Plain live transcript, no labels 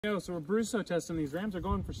So we're Brucellosis testing these rams. Are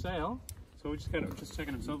going for sale. So we're just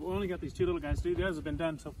checking them. So we only got these two little guys to do. The others have been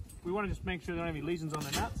done. So we want to just make sure they don't have any lesions on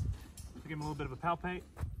their nuts. So give them a little bit of a palpate.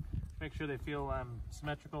 Make sure they feel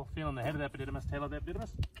symmetrical. Feeling the head of the epididymis, tail of the epididymis.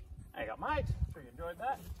 There you go, mate. Sure you enjoyed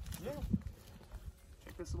that. Yeah.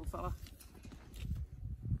 Check this little fella.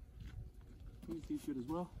 He should as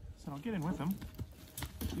well. So I'll get in with him.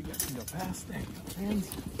 You guys can go past. There you go, hands.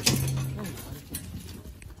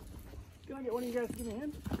 Can I get one of you guys to give me a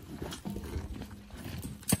hand?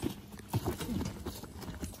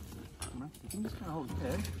 You can just kind of hold his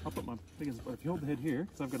head. I'll put my biggest, if you hold the head here,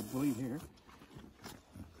 because I've got a bleed here.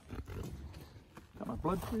 Got my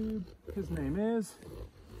blood tube. His name is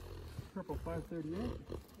Purple 538.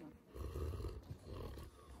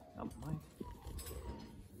 Come on, Mike.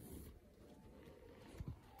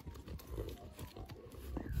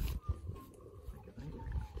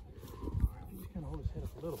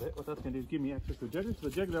 A little bit. What that's going to do is give me access to the jugular. So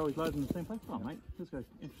the jugular always lies in the same place. Oh, mate, this guy's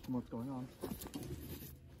interested in what's going on.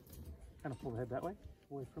 Kind of pull the head that way,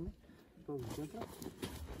 away from me. Pull the jugular.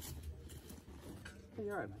 Okay,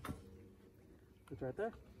 you're all right, mate. It's right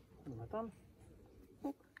there. Under my thumb.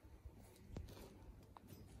 Boop.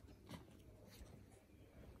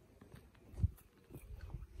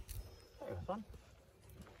 There you go, son.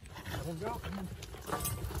 Let him go.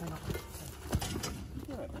 Hang on.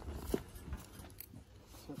 Good.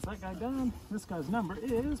 That's that guy done. This guy's number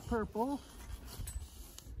is Purple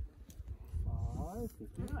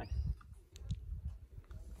 559.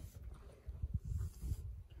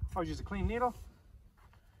 Always use a clean needle so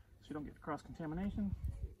you don't get cross-contamination.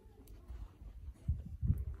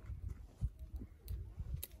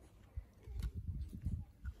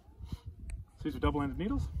 So these are double-ended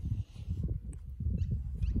needles.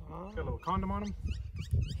 Got a little condom on them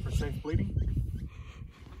for safe bleeding.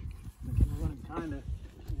 Running kind of.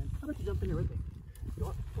 How about you jump in here with me?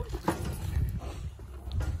 You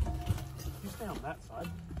stay on that side.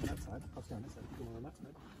 I'll stay on this side. You go on that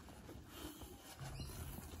side.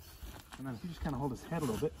 And then if you just kind of hold his head a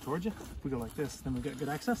little bit towards you, if we go like this, then we get good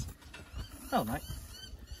access. Oh, nice.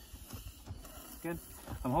 Good.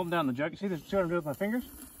 I'm holding down the jugular. See what I'm doing with my fingers?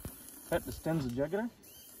 That distends the jugular.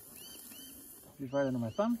 Just right under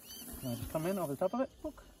my thumb. And I just come in over the top of it.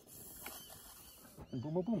 Look. And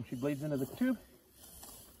boom, boom, boom. She bleeds into the tube.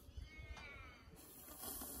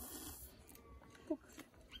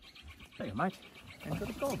 There you go, Mike. Enter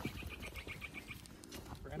the gold.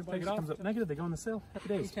 For antibodies, comes up negative, they go on the sale. Happy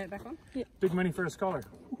days. Can you turn it back on? Yeah. Big money for Escholar.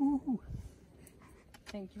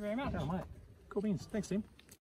 Thank you very much. Oh, Mike. Cool beans. Thanks, team.